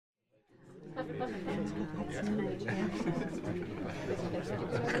I'm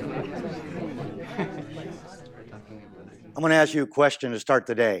going to ask you a question to start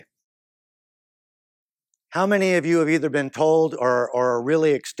the day. How many of you have either been told or are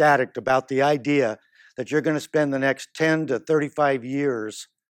really ecstatic about the idea that you're going to spend the next 10 to 35 years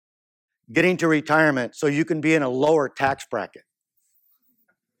getting to retirement so you can be in a lower tax bracket?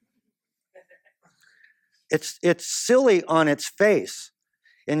 It's silly on its face,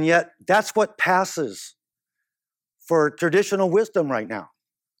 and yet that's what passes for traditional wisdom right now.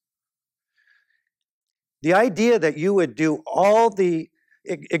 The idea that you would do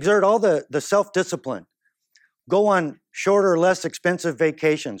exert all the self-discipline, go on shorter, less expensive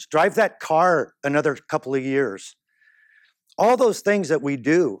vacations, drive that car another couple of years, all those things that we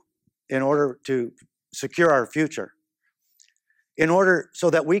do in order to secure our future, in order so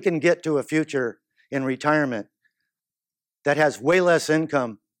that we can get to a future in retirement that has way less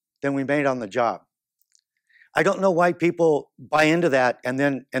income than we made on the job. I don't know why people buy into that and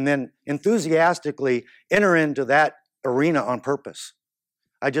then enthusiastically enter into that arena on purpose.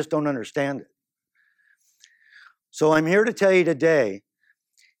 I just don't understand it. So I'm here to tell you today,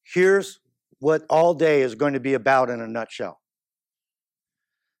 here's what all day is going to be about in a nutshell.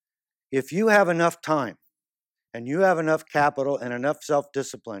 If you have enough time and you have enough capital and enough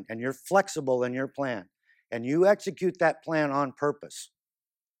self-discipline and you're flexible in your plan and you execute that plan on purpose,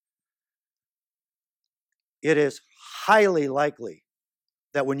 it is highly likely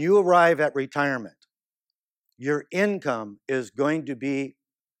that when you arrive at retirement, your income is going to be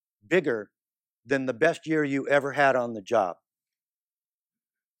bigger than the best year you ever had on the job.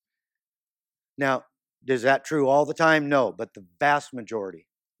 Now, is that true all the time? No, but the vast majority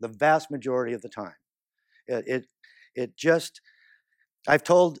of the time. It just, I've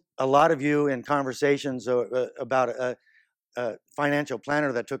told a lot of you in conversations about a financial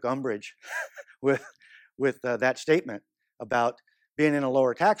planner that took umbrage with that statement about being in a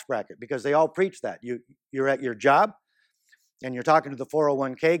lower tax bracket, because they all preach that. You're at your job and you're talking to the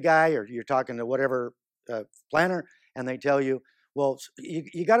 401k guy or you're talking to whatever planner, and they tell you, well,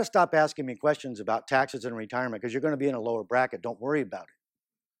 you got to stop asking me questions about taxes and retirement because you're going to be in a lower bracket. Don't worry about it.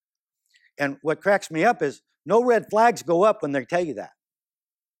 And what cracks me up is no red flags go up when they tell you that.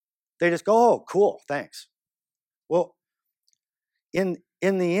 They just go, oh, cool, thanks. Well, in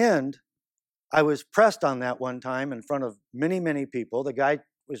the end, I was pressed on that one time in front of many, many people. The guy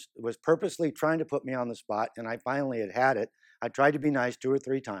was purposely trying to put me on the spot, and I finally had it. I tried to be nice 2 or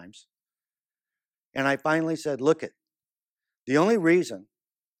 3 times. And I finally said, look it, the only reason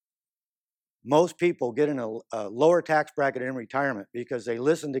most people get in a lower tax bracket in retirement because they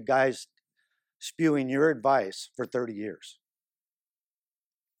listen to guys spewing your advice for 30 years.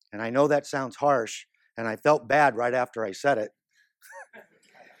 And I know that sounds harsh, and I felt bad right after I said it.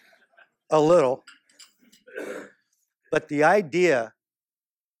 A little. But the idea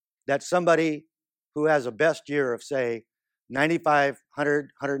that somebody who has a best year of, say, $95,000, $100,000,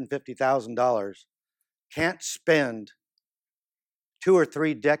 $150,000 can't spend 2 or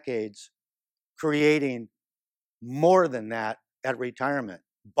 3 decades creating more than that at retirement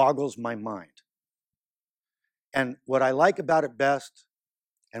boggles my mind. And what I like about it best,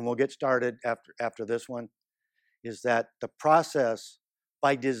 and we'll get started after this one, is that the process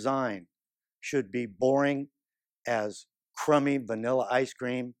by design should be boring as crummy vanilla ice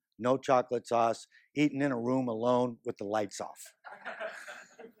cream, no chocolate sauce, eaten in a room alone with the lights off.